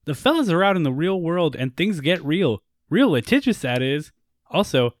The fellas are out in the real world and things get real. Real litigious, that is.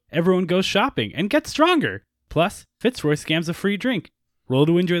 Also, everyone goes shopping and gets stronger. Plus, Fitzroy scams a free drink. Roll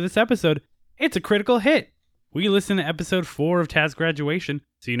to enjoy this episode. It's a critical hit. We listen to episode 4 of Taz Graduation,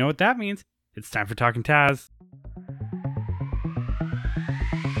 so you know what that means. It's time for Talking Taz.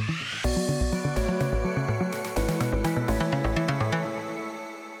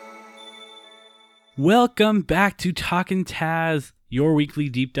 Welcome back to Talkin' Taz, your weekly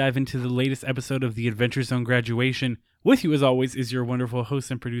deep dive into the latest episode of the Adventure Zone Graduation. With you as always is your wonderful host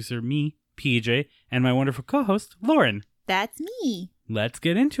and producer, me, PJ, and my wonderful co-host, Lauren. That's me. Let's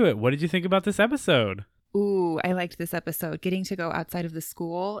get into it. What did you think about this episode? Ooh, I liked this episode. Getting to go outside of the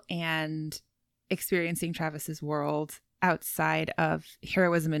school and experiencing Travis's world outside of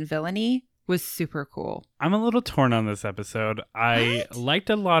heroism and villainy was super cool. I'm a little torn on this episode. I liked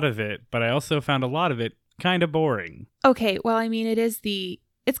a lot of it, but I also found a lot of it kind of boring. Okay, well, I mean,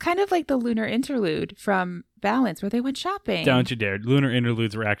 it's kind of like the lunar interlude from Balance where they went shopping. Don't you dare. Lunar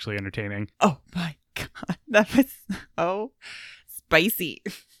interludes were actually entertaining. Oh my God, that was so spicy.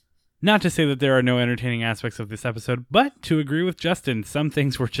 Not to say that there are no entertaining aspects of this episode, but to agree with Justin, some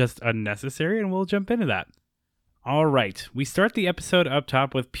things were just unnecessary, and we'll jump into that. All right, we start the episode up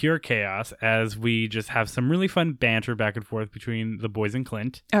top with pure chaos as we just have some really fun banter back and forth between the boys and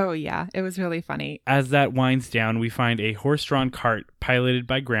Clint. Oh yeah, it was really funny. As that winds down, we find a horse-drawn cart piloted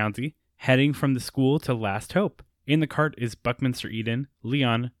by Groundsy heading from the school to Last Hope. In the cart is Buckminster Eden,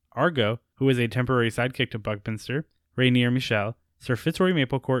 Leon, Argo, who is a temporary sidekick to Buckminster, Rainier Michelle, Sir Fitzroy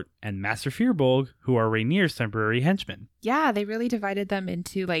Maplecourt, and Master Fearbolg, who are Rainier's temporary henchmen. Yeah, they really divided them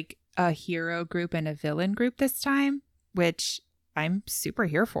into like a hero group and a villain group this time, which I'm super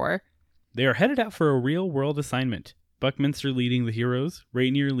here for. They are headed out for a real-world assignment, Buckminster leading the heroes,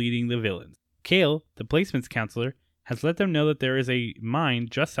 Rainier leading the villains. Kale, the placements counselor, has let them know that there is a mine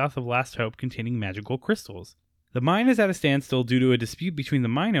just south of Last Hope containing magical crystals. The mine is at a standstill due to a dispute between the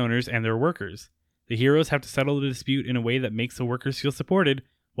mine owners and their workers. The heroes have to settle the dispute in a way that makes the workers feel supported,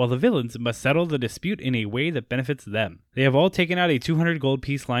 while the villains must settle the dispute in a way that benefits them. They have all taken out a 200 gold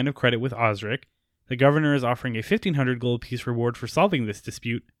piece line of credit with Osric. The governor is offering a 1500 gold piece reward for solving this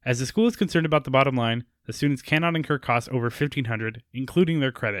dispute. As the school is concerned about the bottom line, the students cannot incur costs over 1500, including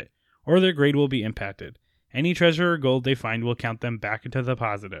their credit, or their grade will be impacted. Any treasure or gold they find will count them back into the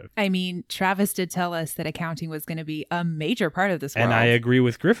positive. I mean, Travis did tell us that accounting was going to be a major part of this world. And I agree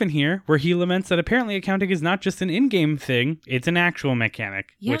with Griffin here, where he laments that apparently accounting is not just an in-game thing, it's an actual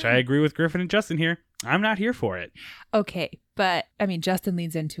mechanic. Yeah. Which I agree with Griffin and Justin here. I'm not here for it. Okay, but I mean, Justin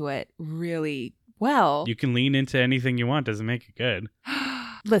leans into it really well. You can lean into anything you want, doesn't make it good.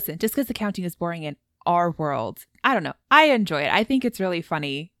 Listen, just because accounting is boring in our world, I don't know. I enjoy it. I think it's really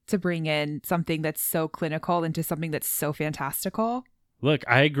funny to bring in something that's so clinical into something that's so fantastical. Look,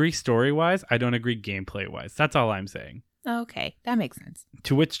 I agree story-wise. I don't agree gameplay-wise. That's all I'm saying. Okay, that makes sense.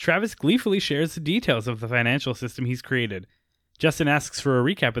 To which Travis gleefully shares the details of the financial system he's created. Justin asks for a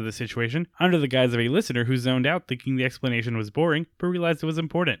recap of the situation under the guise of a listener who zoned out thinking the explanation was boring but realized it was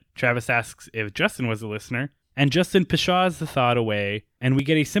important. Travis asks if Justin was a listener, and Justin pshaws the thought away, and we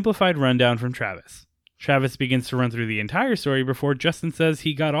get a simplified rundown from Travis. Travis begins to run through the entire story before Justin says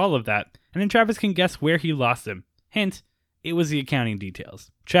he got all of that, and then Travis can guess where he lost him. Hint, it was the accounting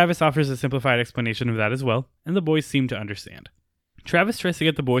details. Travis offers a simplified explanation of that as well, and the boys seem to understand. Travis tries to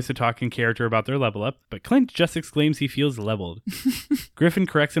get the boys to talk in character about their level up, but Clint just exclaims he feels leveled. Griffin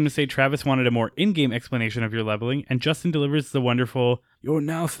corrects him to say Travis wanted a more in-game explanation of your leveling, and Justin delivers the wonderful, "You're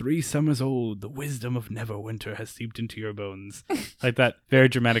now 3 summers old, the wisdom of Neverwinter has seeped into your bones." Like that very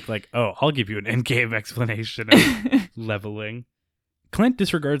dramatic, like, oh, I'll give you an in-game explanation of leveling. Clint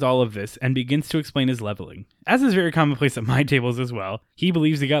disregards all of this and begins to explain his leveling. As is very commonplace at my tables as well, he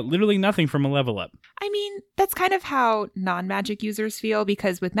believes he got literally nothing from a level up. I mean, that's kind of how non-magic users feel,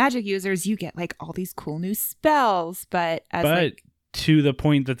 because with magic users, you get like all these cool new spells, but to the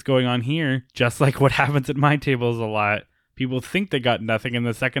point that's going on here, just like what happens at my tables a lot, people think they got nothing, and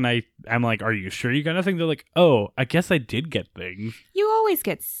the second I'm like, are you sure you got nothing? They're like, oh, I guess I did get things. You always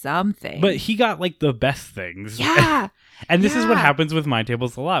get something. But he got like the best things. Yeah. And this is what happens with my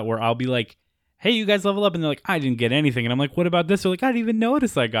tables a lot, where I'll be like, hey, you guys level up, and they're like, I didn't get anything. And I'm like, what about this? They're like, I didn't even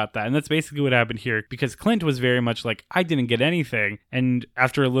notice I got that. And that's basically what happened here, because Clint was very much like, I didn't get anything. And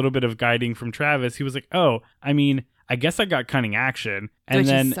after a little bit of guiding from Travis, he was like, oh, I mean, I guess I got cunning action. And which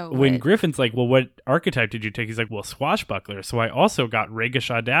then so when lit. Griffin's like, well, what archetype did you take? He's like, well, Swashbuckler. So I also got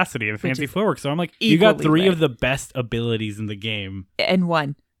Ragish Audacity and Fancy Footwork. So I'm like, you got 3 of the best abilities in the game. And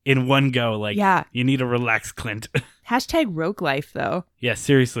one. In one go. Like, yeah. You need to relax, Clint. Hashtag rogue life, though. Yeah,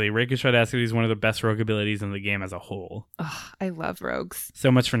 seriously, Rakish Audacity is one of the best rogue abilities in the game as a whole. Ugh, I love rogues.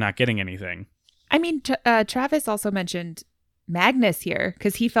 So much for not getting anything. I mean, Travis also mentioned Magnus here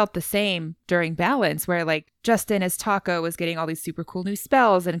because he felt the same during Balance, where like Justin as Taco was getting all these super cool new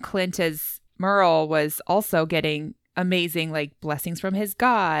spells, and Clint as Merle was also getting amazing like blessings from his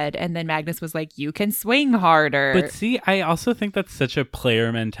god, and then Magnus was like, you can swing harder. But see, I also think that's such a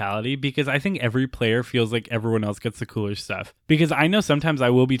player mentality, because I think every player feels like everyone else gets the cooler stuff. Because I know sometimes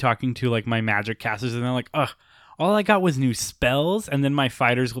I will be talking to like my magic casters and they're like, ugh, all I got was new spells, and then my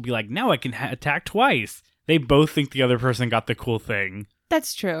fighters will be like, now I can attack twice. They both think the other person got the cool thing.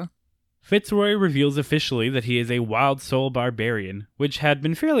 That's true. Fitzroy reveals officially that he is a Wild Soul Barbarian, which had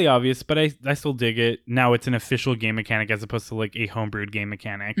been fairly obvious, but I still dig it. Now it's an official game mechanic as opposed to like a homebrewed game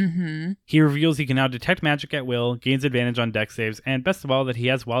mechanic. Mm-hmm. He reveals he can now detect magic at will, gains advantage on dex saves, and best of all, that he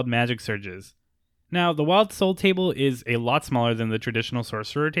has wild magic surges. Now, the Wild Soul table is a lot smaller than the traditional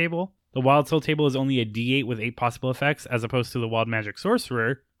Sorcerer table. The Wild Soul table is only a d8 with 8 possible effects, as opposed to the Wild Magic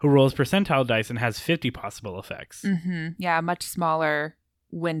Sorcerer, who rolls percentile dice and has 50 possible effects. Mm-hmm. Yeah, a much smaller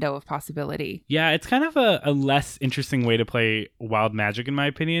window of possibility. Yeah, it's kind of a less interesting way to play Wild Magic, in my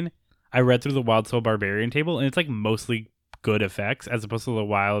opinion. I read through the Wild Soul Barbarian table, and it's like mostly good effects, as opposed to the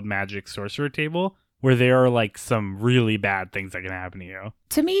Wild Magic Sorcerer table, where there are like some really bad things that can happen to you.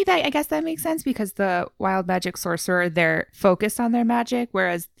 To me, I guess that makes sense because the Wild Magic Sorcerer, they're focused on their magic,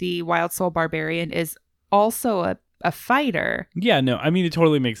 whereas the Wild Soul Barbarian is also a fighter. Yeah, no, I mean, it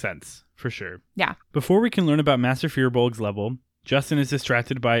totally makes sense, for sure. Yeah. Before we can learn about Master Fearbolg's level, Justin is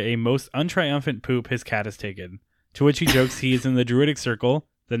distracted by a most untriumphant poop his cat has taken, to which he jokes he is in the Druidic Circle,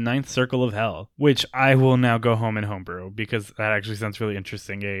 the 9th Circle of Hell, which I will now go home and homebrew, because that actually sounds really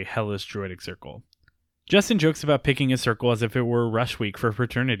interesting, a hellish Druidic Circle. Justin jokes about picking a circle as if it were rush week for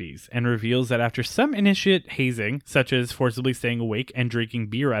fraternities, and reveals that after some initiate hazing, such as forcibly staying awake and drinking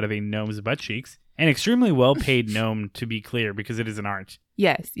beer out of a gnome's butt cheeks, an extremely well-paid gnome to be clear, because it is an art.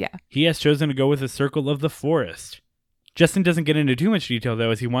 Yes, yeah. He has chosen to go with the Circle of the Forest. Justin doesn't get into too much detail,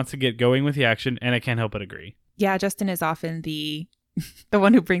 though, as he wants to get going with the action, and I can't help but agree. Yeah, Justin is often the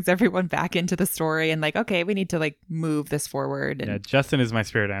one who brings everyone back into the story and like, okay, we need to like move this forward. And... Yeah, Justin is my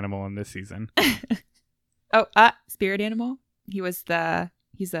spirit animal in this season. Spirit animal? He's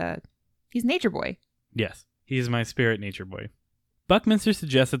Nature Boy. Yes, he is my spirit nature boy. Buckminster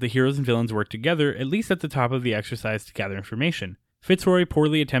suggests that the heroes and villains work together, at least at the top of the exercise, to gather information. Fitzroy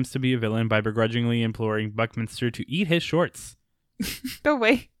poorly attempts to be a villain by begrudgingly imploring Buckminster to eat his shorts. The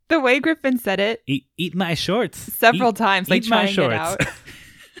way Griffin said it. Eat my shorts. Several times, like eat my trying shorts. it out.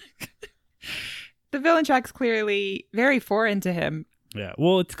 The villain track's clearly very foreign to him. Yeah,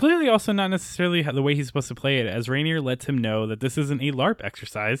 well, it's clearly also not necessarily the way he's supposed to play it, as Rainier lets him know that this isn't a LARP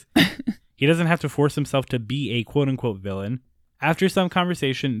exercise. He doesn't have to force himself to be a quote-unquote villain. After some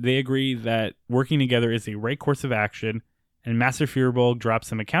conversation, they agree that working together is a right course of action, and Master Fearbolg drops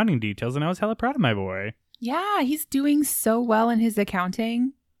some accounting details, and I was hella proud of my boy. Yeah, he's doing so well in his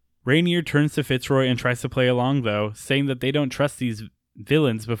accounting. Rainier turns to Fitzroy and tries to play along, though, saying that they don't trust these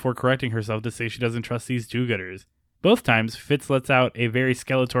villains before correcting herself to say she doesn't trust these do-gooders. Both times, Fitz lets out a very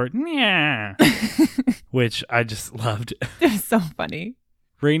Skeletor, "Nyah," which I just loved. It's so funny.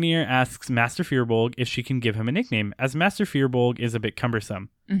 Rainier asks Master Fearbolg if she can give him a nickname, as Master Fearbolg is a bit cumbersome.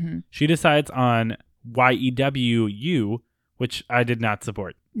 Mm-hmm. She decides on YEWU, which I did not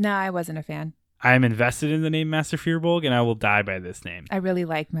support. No, I wasn't a fan. I am invested in the name Master Fearbolg, and I will die by this name. I really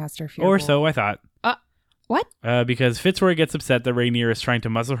like Master Fearbolg. Or so I thought. What? Because Fitzroy gets upset that Rainier is trying to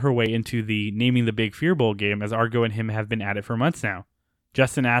muzzle her way into the Naming the Big Fearbolg game, as Argo and him have been at it for months now.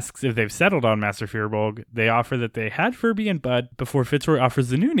 Justin asks if they've settled on Master Fearbolg. They offer that they had Furby and Bud before Fitzroy offers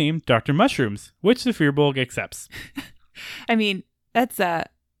the new name, Dr. Mushrooms, which the Fearbolg accepts. I mean, that's a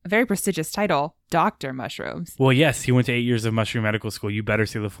very prestigious title, Dr. Mushrooms. Well, yes, he went to 8 years of mushroom medical school. You better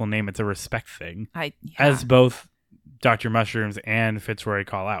say the full name. It's a respect thing. Yeah. As both Dr. Mushrooms and Fitzroy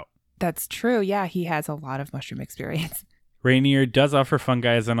call out. That's true. Yeah, he has a lot of mushroom experience. Rainier does offer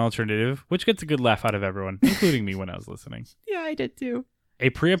fungi as an alternative, which gets a good laugh out of everyone, including me when I was listening. Yeah, I did too. A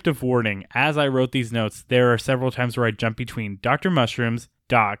preemptive warning. As I wrote these notes, there are several times where I jump between Dr. Mushrooms,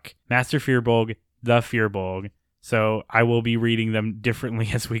 Doc, Master Fearbolg, the Fearbolg. So I will be reading them differently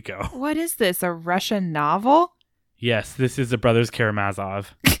as we go. What is this, a Russian novel? Yes, this is the Brothers Karamazov.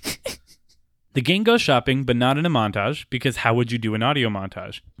 The gang goes shopping, but not in a montage, because how would you do an audio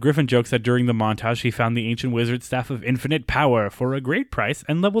montage? Griffin jokes that during the montage he found the ancient wizard staff of infinite power for a great price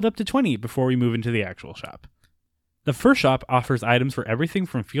and leveled up to 20 before we move into the actual shop. The first shop offers items for everything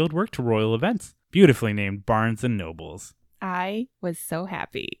from fieldwork to royal events, beautifully named Barnes and Nobles. I was so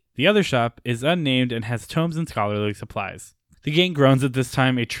happy. The other shop is unnamed and has tomes and scholarly supplies. The gang groans at this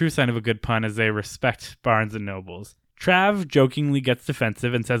time, a true sign of a good pun as they respect Barnes & Nobles. Trav jokingly gets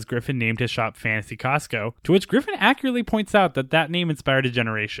defensive and says Griffin named his shop Fantasy Costco, to which Griffin accurately points out that name inspired a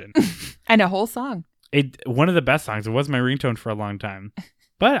generation. And a whole song. One of the best songs. It was my ringtone for a long time.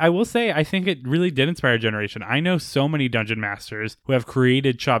 But I will say, I think it really did inspire a generation. I know so many dungeon masters who have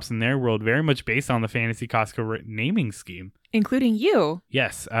created shops in their world very much based on the Fantasy Costco naming scheme. Including you.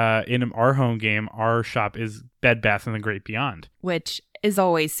 Yes. In our home game, our shop is Bed Bath & the Great Beyond. Which is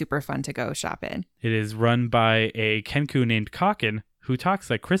always super fun to go shop in. It is run by a Kenku named Kaken, who talks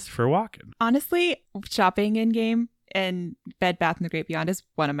like Christopher Walken. Honestly, shopping in-game and Bed Bath & the Great Beyond is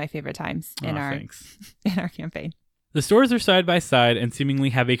one of my favorite times in our campaign. The stores are side by side and seemingly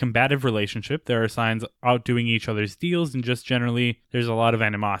have a combative relationship. There are signs outdoing each other's deals, and just generally, there's a lot of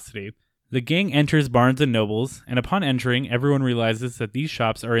animosity. The gang enters Barnes & Nobles, and upon entering, everyone realizes that these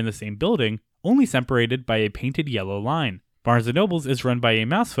shops are in the same building, only separated by a painted yellow line. Barnes & Nobles is run by a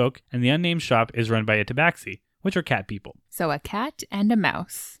mousefolk, and the unnamed shop is run by a tabaxi, which are cat people. So a cat and a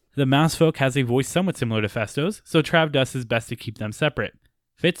mouse. The mousefolk has a voice somewhat similar to Festo's, so Trav does his best to keep them separate.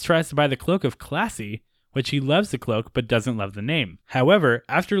 Fitz tries to buy the cloak of Classy, which he loves the cloak but doesn't love the name. However,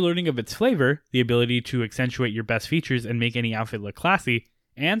 after learning of its flavor, the ability to accentuate your best features and make any outfit look classy,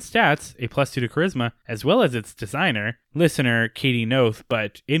 and stats, a +2 to charisma, as well as its designer, listener Katie Noth,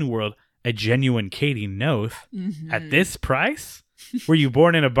 but in-world, a genuine Katie Noth, at this price? Were you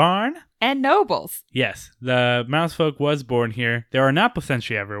born in a barn? And nobles. Yes, the mousefolk was born here. There are not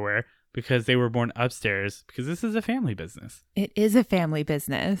placentia everywhere because they were born upstairs because this is a family business. It is a family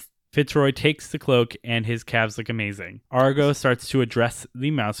business. Fitzroy takes the cloak and his calves look amazing. Argo starts to address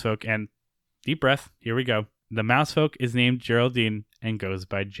the mousefolk and, deep breath, here we go. The mousefolk is named Geraldine and goes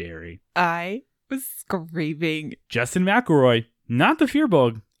by Jerry. I was screaming. Justin McElroy, not the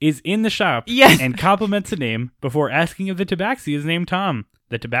Fearbulg, is in the shop and compliments the name before asking if the tabaxi is named Tom.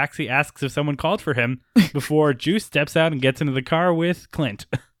 The tabaxi asks if someone called for him before Juice steps out and gets into the car with Clint.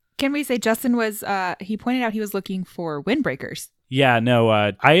 Can we say Justin was, he pointed out he was looking for windbreakers. Yeah, no,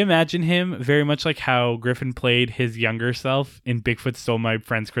 I imagine him very much like how Griffin played his younger self in Bigfoot Stole My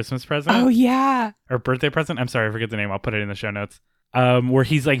Friend's Christmas Present. Oh, yeah. Or birthday present. I'm sorry, I forget the name. I'll put it in the show notes. Where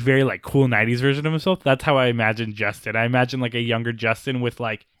he's like very like cool 90s version of himself. That's how I imagine Justin. I imagine like a younger Justin with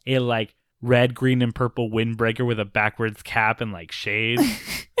like a like red, green, and purple windbreaker with a backwards cap and like shades.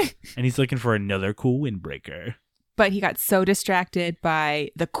 And he's looking for another cool windbreaker. But he got so distracted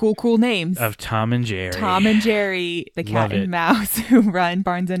by the cool names of Tom and Jerry. Tom and Jerry, the cat and mouse who run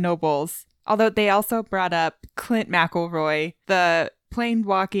Barnes & Nobles. Although they also brought up Clint McElroy, the plain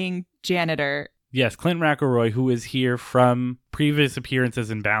walking janitor. Yes, Clint McElroy, who is here from previous appearances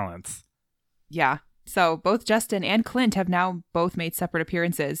in Balance. Yeah. So both Justin and Clint have now both made separate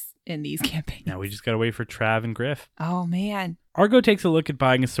appearances in these campaigns. Now we just gotta wait for Trav and Griff. Oh, man. Argo takes a look at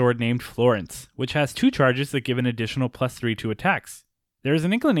buying a sword named Florence, which has 2 charges that give an additional +3 to attacks. There is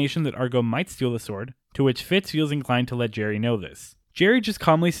an inclination that Argo might steal the sword, to which Fitz feels inclined to let Jerry know this. Jerry just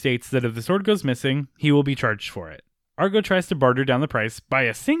calmly states that if the sword goes missing, he will be charged for it. Argo tries to barter down the price by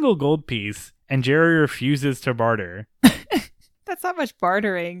a single gold piece, and Jerry refuses to barter. That's not much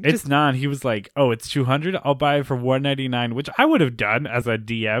bartering. It's not. He was like, oh, it's 200. I'll buy it for 199, which I would have done as a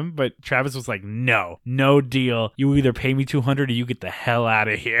DM. But Travis was like, no deal. You either pay me 200 or you get the hell out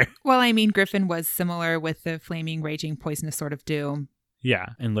of here. Well, I mean, Griffin was similar with the flaming, raging, poisonous sword of doom. Yeah,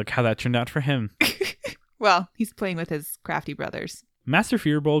 and look how that turned out for him. Well, he's playing with his crafty brothers. Master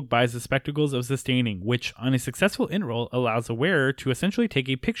Fearbulg buys the Spectacles of Sustaining, which, on a successful int roll, allows the wearer to essentially take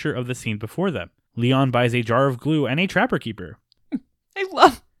a picture of the scene before them. Leon buys a jar of glue and a Trapper Keeper. I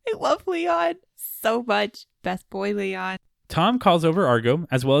love Leon so much. Best boy, Leon. Tom calls over Argo,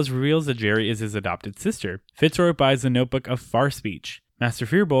 as well as reveals that Jerry is his adopted sister. Fitzroy buys the Notebook of Far Speech. Master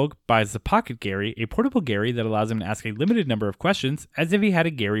Fearbulg buys the Pocket Gary, a portable Gary that allows him to ask a limited number of questions, as if he had a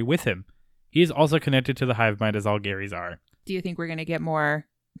Gary with him. He is also connected to the hive mind, as all Garys are. Do you think we're going to get more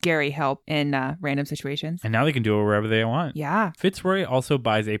Gary help in random situations? And now they can do it wherever they want. Yeah. Fitzroy also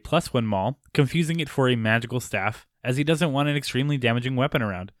buys a +1 maul, confusing it for a magical staff, as he doesn't want an extremely damaging weapon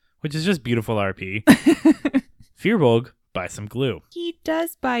around, which is just beautiful RP. Fearbulg buys some glue. He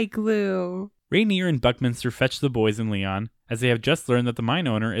does buy glue. Rainier and Buckminster fetch the boys and Leon, as they have just learned that the mine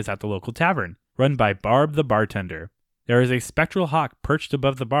owner is at the local tavern, run by Barb the bartender. There is a spectral hawk perched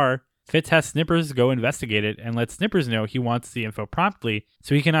above the bar. Fitz has Snippers go investigate it and lets Snippers know he wants the info promptly,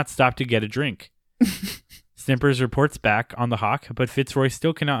 so he cannot stop to get a drink. Snippers reports back on the hawk, but Fitzroy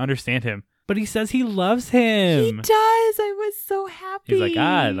still cannot understand him, But he says he loves He him. does. I was so happy. He's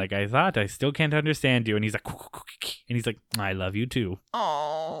like, like I thought, I still can't understand you. And he's like, and he's like, I love you too.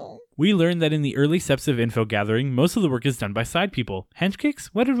 Oh. We learned that in the early steps of info gathering, most of the work is done by side people. Hench kicks?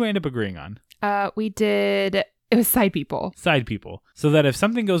 What did we end up agreeing on? It was side people. Side people. So that if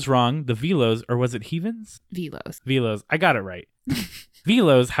something goes wrong, the Velos, or was it Heathens? Velos. I got it right.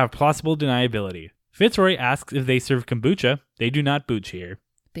 Velos have plausible deniability. Fitzroy asks if they serve kombucha. They do not booch here.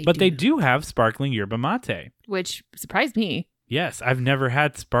 They do have sparkling yerba mate. Which surprised me. Yes, I've never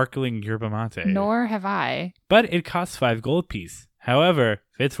had sparkling yerba mate. Nor have I. But it costs 5 gold piece. However,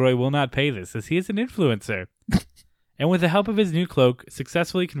 Fitzroy will not pay this as he is an influencer. And with the help of his new cloak,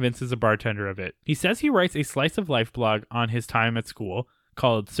 successfully convinces a bartender of it. He says he writes a slice of life blog on his time at school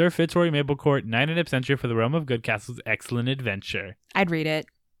called Sir Fitzroy Maplecourt, Knight and Absentia for the Realm of Goodcastle's Excellent Adventure. I'd read it.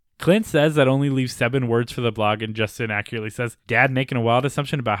 Clint says that only leaves 7 words for the blog, and Justin accurately says, Dad making a wild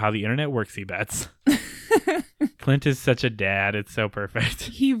assumption about how the internet works, he bets. Clint is such a dad. It's so perfect.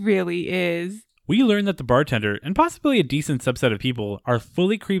 He really is. We learn that the bartender, and possibly a decent subset of people, are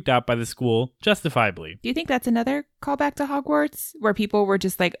fully creeped out by the school, justifiably. Do you think that's another callback to Hogwarts? Where people were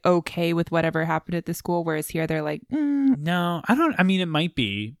just like okay with whatever happened at the school, whereas here they're like, No, I don't. I mean, it might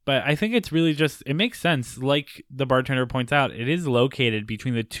be, but I think it's really just, it makes sense. Like the bartender points out, it is located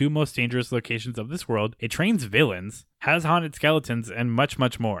between the 2 most dangerous locations of this world. It trains villains, has haunted skeletons, and much,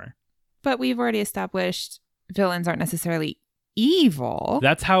 much more. But we've already established villains aren't necessarily evil.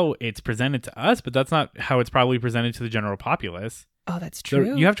 That's how it's presented to us, but that's not how it's probably presented to the general populace. Oh, that's true.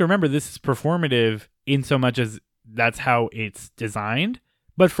 So you have to remember this is performative in so much as that's how it's designed.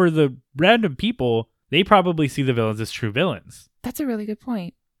 But for the random people, they probably see the villains as true villains. That's a really good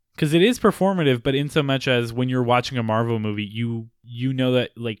point. Because it is performative, but in so much as when you're watching a Marvel movie, you know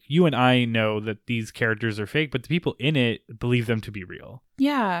that, like, you and I know that these characters are fake, but the people in it believe them to be real.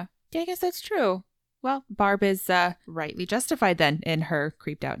 Yeah, I guess that's true. Well, Barb is rightly justified then in her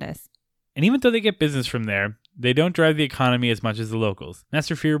creeped outness. And even though they get business from there, they don't drive the economy as much as the locals.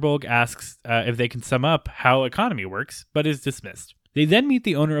 Master Firbolg asks if they can sum up how economy works, but is dismissed. They then meet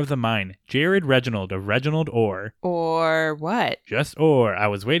the owner of the mine, Jared Reginald of Reginald Ore. Or what? Just Ore. I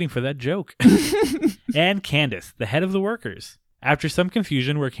was waiting for that joke. And Candace, the head of the workers. After some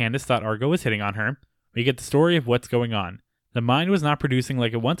confusion where Candace thought Argo was hitting on her, we get the story of what's going on. The mine was not producing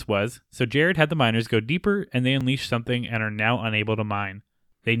like it once was, so Jared had the miners go deeper and they unleashed something and are now unable to mine.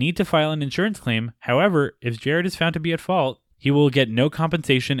 They need to file an insurance claim. However, if Jared is found to be at fault, he will get no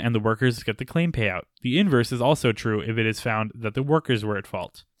compensation and the workers get the claim payout. The inverse is also true if it is found that the workers were at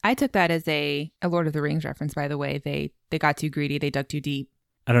fault. I took that as a Lord of the Rings reference, by the way. They got too greedy. They dug too deep.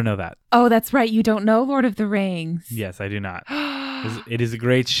 I don't know that. Oh, that's right. You don't know Lord of the Rings. Yes, I do not. It is a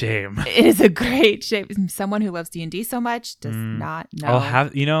great shame. It is a great shame. Someone who loves D&D so much does not know. I'll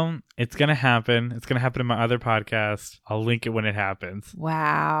have, it's going to happen. It's going to happen in my other podcast. I'll link it when it happens.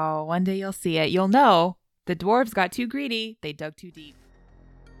 Wow. One day you'll see it. You'll know. The dwarves got too greedy. They dug too deep.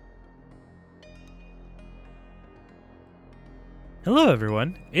 Hello,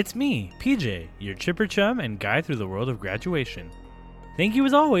 everyone. It's me, PJ, your chipper chum and guide through the world of graduation. Thank you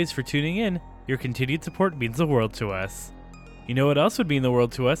as always for tuning in. Your continued support means the world to us. You know what else would mean the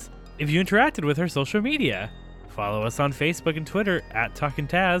world to us? If you interacted with our social media. Follow us on Facebook and Twitter at Talkin'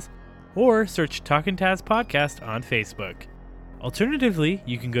 Taz, or search Talkin' Taz Podcast on Facebook. Alternatively,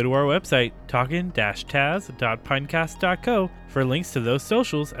 you can go to our website, talkin-taz.pinecast.co, for links to those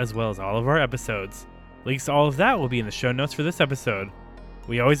socials as well as all of our episodes. Links to all of that will be in the show notes for this episode.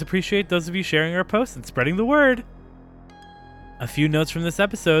 We always appreciate those of you sharing our posts and spreading the word. A few notes from this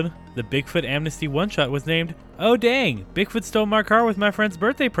episode. The Bigfoot Amnesty one-shot was named, Oh Dang, Bigfoot Stole My Car with My Friend's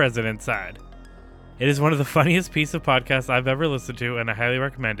Birthday Present Inside. It is one of the funniest pieces of podcasts I've ever listened to, and I highly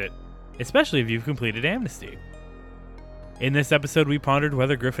recommend it, especially if you've completed Amnesty. In this episode, we pondered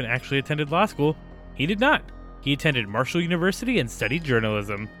whether Griffin actually attended law school. He did not. He attended Marshall University and studied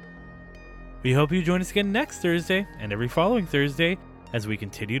journalism. We hope you join us again next Thursday and every following Thursday as we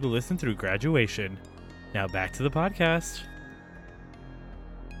continue to listen through graduation. Now back to the podcast.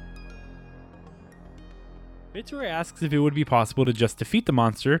 Fitzroy asks if it would be possible to just defeat the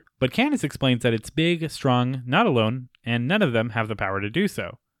monster, but Candace explains that it's big, strong, not alone, and none of them have the power to do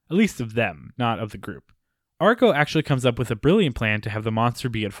so. At least of them, not of the group. Argo actually comes up with a brilliant plan to have the monster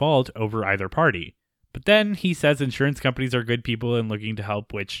be at fault over either party. But then he says insurance companies are good people and looking to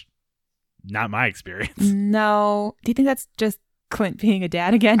help, which, not my experience. No. Do you think that's just Clint being a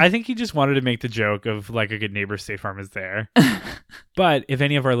dad again? I think he just wanted to make the joke of like a good neighbor, State Farm is there. But if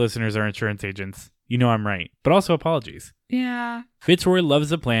any of our listeners are insurance agents, you know I'm right. But also apologies. Yeah. Fitzroy loves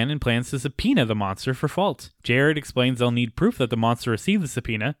the plan and plans to subpoena the monster for fault. Jared explains they'll need proof that the monster received the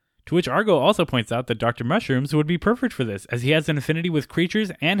subpoena To which Argo also points out that Dr. Mushrooms would be perfect for this, as he has an affinity with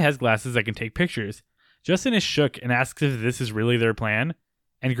creatures and has glasses that can take pictures. Justin is shook and asks if this is really their plan,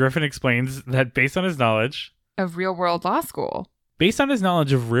 and Griffin explains that based on his knowledge Of real-world law school.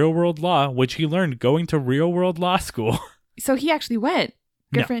 of real-world law, which he learned going to real-world law school. So he actually went.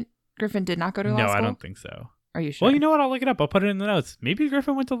 Griffin did not go to law No, school? I don't think so. Are you sure? Well, you know what? I'll look it up. I'll put it in the notes. Maybe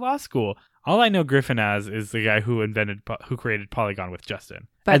Griffin went to law school. All I know Griffin as is the guy who created Polygon with Justin,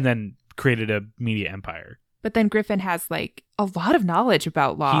 and then created a media empire. But then Griffin has like a lot of knowledge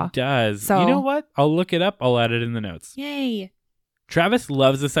about law. He does. So, you know what? I'll look it up. I'll add it in the notes. Yay. Travis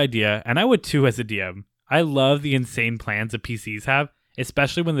loves this idea, and I would too as a DM. I love the insane plans that PCs have,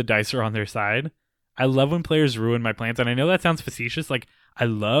 especially when the dice are on their side. I love when players ruin my plans, and I know that sounds facetious. Like, I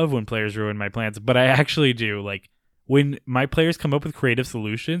love when players ruin my plans, but I actually do. Like, when my players come up with creative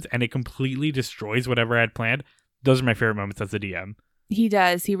solutions and it completely destroys whatever I had planned, those are my favorite moments as a DM. He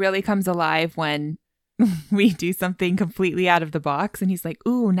does. He really comes alive when we do something completely out of the box, and he's like,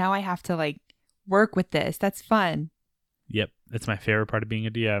 ooh, now I have to like work with this. That's fun. Yep, that's my favorite part of being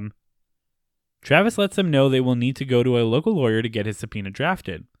a DM. Travis lets them know they will need to go to a local lawyer to get his subpoena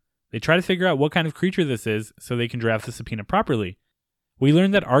drafted. They try to figure out what kind of creature this is so they can draft the subpoena properly. We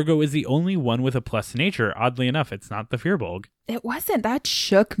learn that Argo is the only one with a plus nature. Oddly enough, it's not the Firbolg. It wasn't. That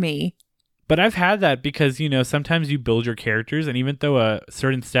shook me. But I've had that because, you know, sometimes you build your characters, and even though a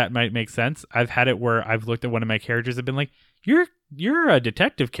certain stat might make sense, I've had it where I've looked at one of my characters and been like, you're a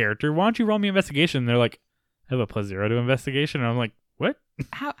detective character. Why don't you roll me investigation? And they're like, I have a +0 to investigation. And I'm like, what?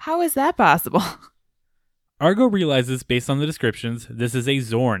 How is that possible? Argo realizes, based on the descriptions, this is a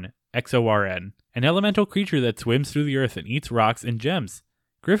Xorn, Xorn, an elemental creature that swims through the earth and eats rocks and gems.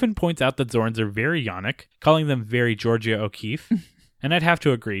 Griffin points out that Zorns are very Yonic, calling them very Georgia O'Keeffe. And I'd have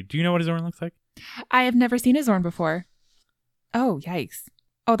to agree. Do you know what a Zorn looks like? I have never seen a Zorn before. Oh, yikes.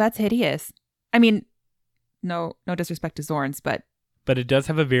 Oh, that's hideous. I mean, no disrespect to Zorns, but it does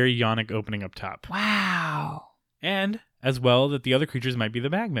have a very Yonic opening up top. Wow. And, as well, that the other creatures might be the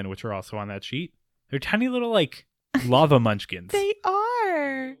Magmen, which are also on that sheet. They're tiny little, like, lava munchkins. They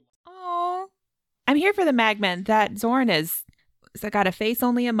are. Oh. I'm here for the Magmen. That Zorn is got a face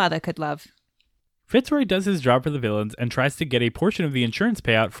only a mother could love. Fitzroy does his job for the villains and tries to get a portion of the insurance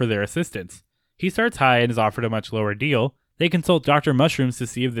payout for their assistance. He starts high and is offered a much lower deal. They consult Dr. Mushrooms to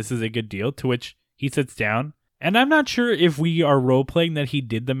see if this is a good deal, to which he sits down. And I'm not sure if we are role-playing that he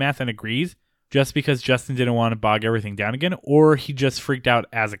did the math and agrees, just because Justin didn't want to bog everything down again, or he just freaked out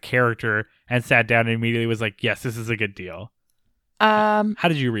as a character and sat down and immediately was like, yes, this is a good deal. How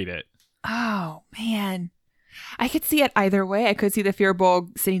did you read it? Oh, man. I could see it either way. I could see the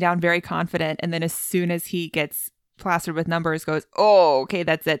Firbolg sitting down very confident, and then as soon as he gets plastered with numbers, goes, oh, okay,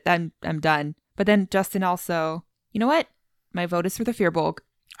 that's it. I'm done. But then Justin also, you know what? My vote is for the Firbolg.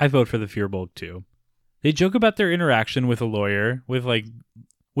 I vote for the Firbolg, too. They joke about their interaction with a lawyer with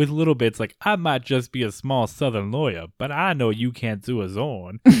little bits like, I might just be a small southern lawyer, but I know you can't sue a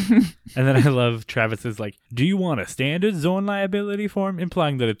Zorn. And then I love Travis's like, do you want a standard Zorn liability form?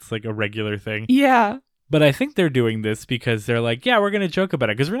 Implying that it's like a regular thing. Yeah. But I think they're doing this because they're like, yeah, we're going to joke about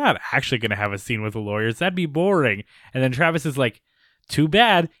it because we're not actually going to have a scene with the lawyers. That'd be boring. And then Travis is like, too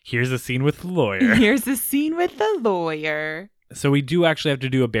bad. Here's a scene with the lawyer. Here's a scene with the lawyer. So we do actually have to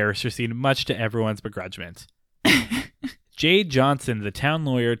do a barrister scene, much to everyone's begrudgment. Jade Johnson, the town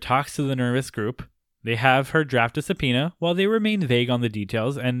lawyer, talks to the nervous group. They have her draft a subpoena while they remain vague on the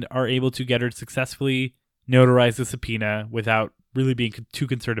details and are able to get her to successfully notarize the subpoena without really being too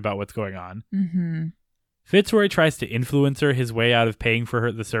concerned about what's going on. Mm-hmm. Fitzroy tries to influence her his way out of paying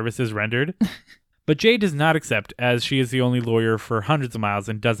for the services rendered, but Jade does not accept, as she is the only lawyer for hundreds of miles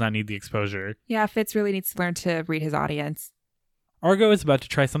and does not need the exposure. Yeah, Fitz really needs to learn to read his audience. Argo is about to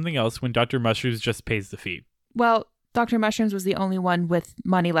try something else when Dr. Mushrooms just pays the fee. Well, Dr. Mushrooms was the only one with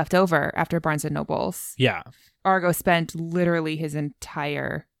money left over after Barnes & Noble's. Yeah. Argo spent literally his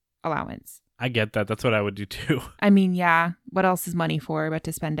entire allowance. I get that. That's what I would do too. I mean, yeah. What else is money for but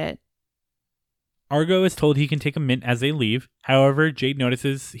to spend it? Argo is told he can take a mint as they leave. However, Jade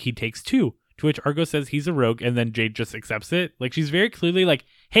notices he takes 2, to which Argo says he's a rogue, and then Jade just accepts it. Like, she's very clearly like,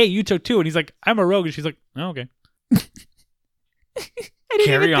 hey, you took 2. And he's like, I'm a rogue. And she's like, oh, okay. I didn't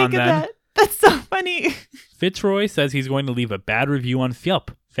Carry even on, think of then. that. That's so funny. Fitzroy says he's going to leave a bad review on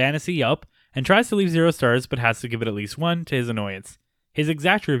Yelp, Fantasy Yelp, and tries to leave 0 stars but has to give it at least 1 to his annoyance. His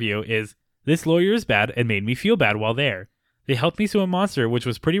exact review is, this lawyer is bad and made me feel bad while there. They helped me sue a monster, which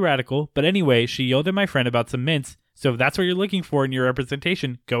was pretty radical, but anyway, she yelled at my friend about some mints, so if that's what you're looking for in your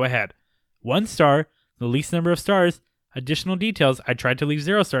representation, go ahead. 1 star, the least number of stars. Additional details, I tried to leave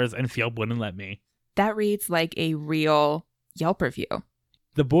 0 stars and Yelp wouldn't let me. That reads like a real Yelp review.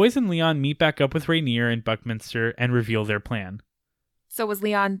 The boys and Leon meet back up with Rainier and Buckminster and reveal their plan. So was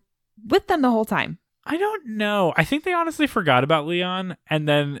Leon with them the whole time? I don't know. I think they honestly forgot about Leon, and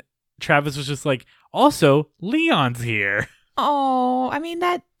then Travis was just like, also, Leon's here. Oh, I mean,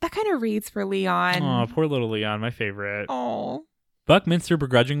 that kind of reads for Leon. Oh, poor little Leon, my favorite. Oh. Buckminster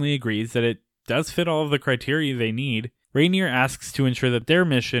begrudgingly agrees that it does fit all of the criteria they need. Rainier asks to ensure that their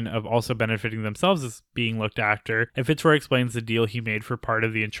mission of also benefiting themselves is being looked after, and Fitzroy explains the deal he made for part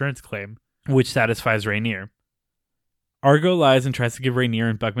of the insurance claim, which satisfies Rainier. Argo lies and tries to give Rainier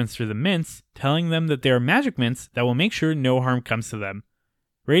and Buckminster the mints, telling them that they are magic mints that will make sure no harm comes to them.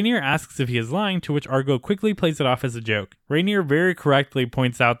 Rainier asks if he is lying, to which Argo quickly plays it off as a joke. Rainier very correctly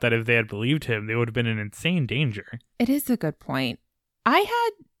points out that if they had believed him, they would have been in insane danger. It is a good point. I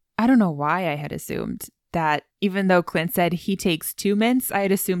don't know why I had assumed that even though Clint said he takes 2 mints, I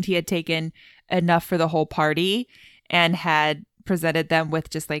had assumed he had taken enough for the whole party and had presented them with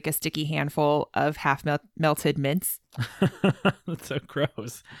just like a sticky handful of half-melted mints. That's so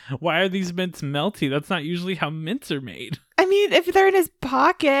gross. Why are these mints melty? That's not usually how mints are made. I mean, if they're in his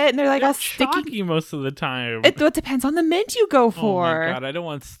pocket and they're like They're all sticky, chalky most of the time. it depends on the mint you go for. Oh my god, I don't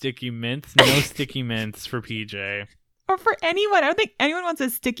want sticky mints. No sticky mints for PJ. Or for anyone. I don't think anyone wants a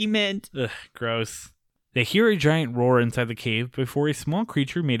sticky mint. Ugh, gross. They hear a giant roar inside the cave before a small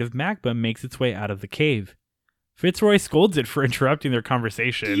creature made of magma makes its way out of the cave. Fitzroy scolds it for interrupting their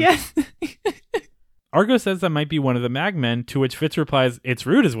conversation. Yes. Argo says that might be one of the Magmen, to which Fitz replies, "It's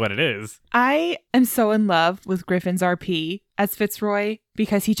rude is what it is." I am so in love with Griffin's RP as Fitzroy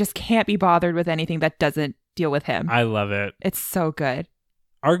because he just can't be bothered with anything that doesn't deal with him. I love it. It's so good.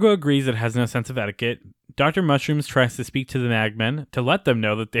 Argo agrees it has no sense of etiquette. Dr. Mushrooms tries to speak to the Magmen to let them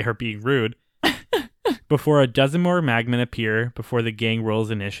know that they are being rude before a dozen more Magmen appear before the gang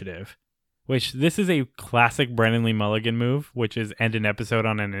rolls initiative. Which, this is a classic Brennan Lee Mulligan move, which is end an episode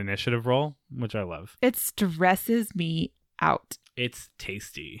on an initiative roll, which I love. It stresses me out. It's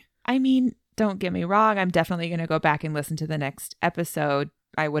tasty. I mean, don't get me wrong. I'm definitely going to go back and listen to the next episode.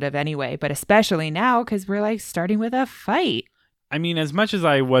 I would have anyway, but especially now because we're like starting with a fight. I mean, as much as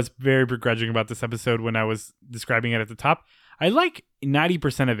I was very begrudging about this episode when I was describing it at the top, I like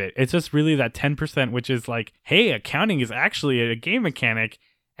 90% of it. It's just really that 10%, which is like, hey, accounting is actually a game mechanic.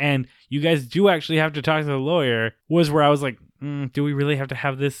 And you guys do actually have to talk to the lawyer, was where I was like, do we really have to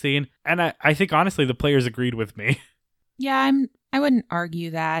have this scene? And I think, honestly, the players agreed with me. Yeah, I wouldn't argue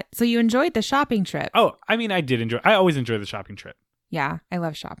that. So you enjoyed the shopping trip? Oh, I mean, I always enjoy the shopping trip. Yeah, I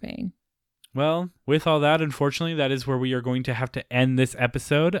love shopping. Well, with all that, unfortunately, that is where we are going to have to end this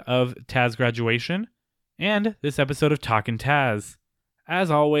episode of Taz Graduation and this episode of Talkin' Taz.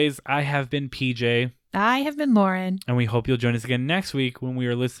 As always, I have been PJ. I have been Lauren. And we hope you'll join us again next week when we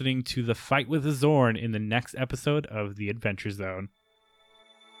are listening to the fight with the Zorn in the next episode of The Adventure Zone.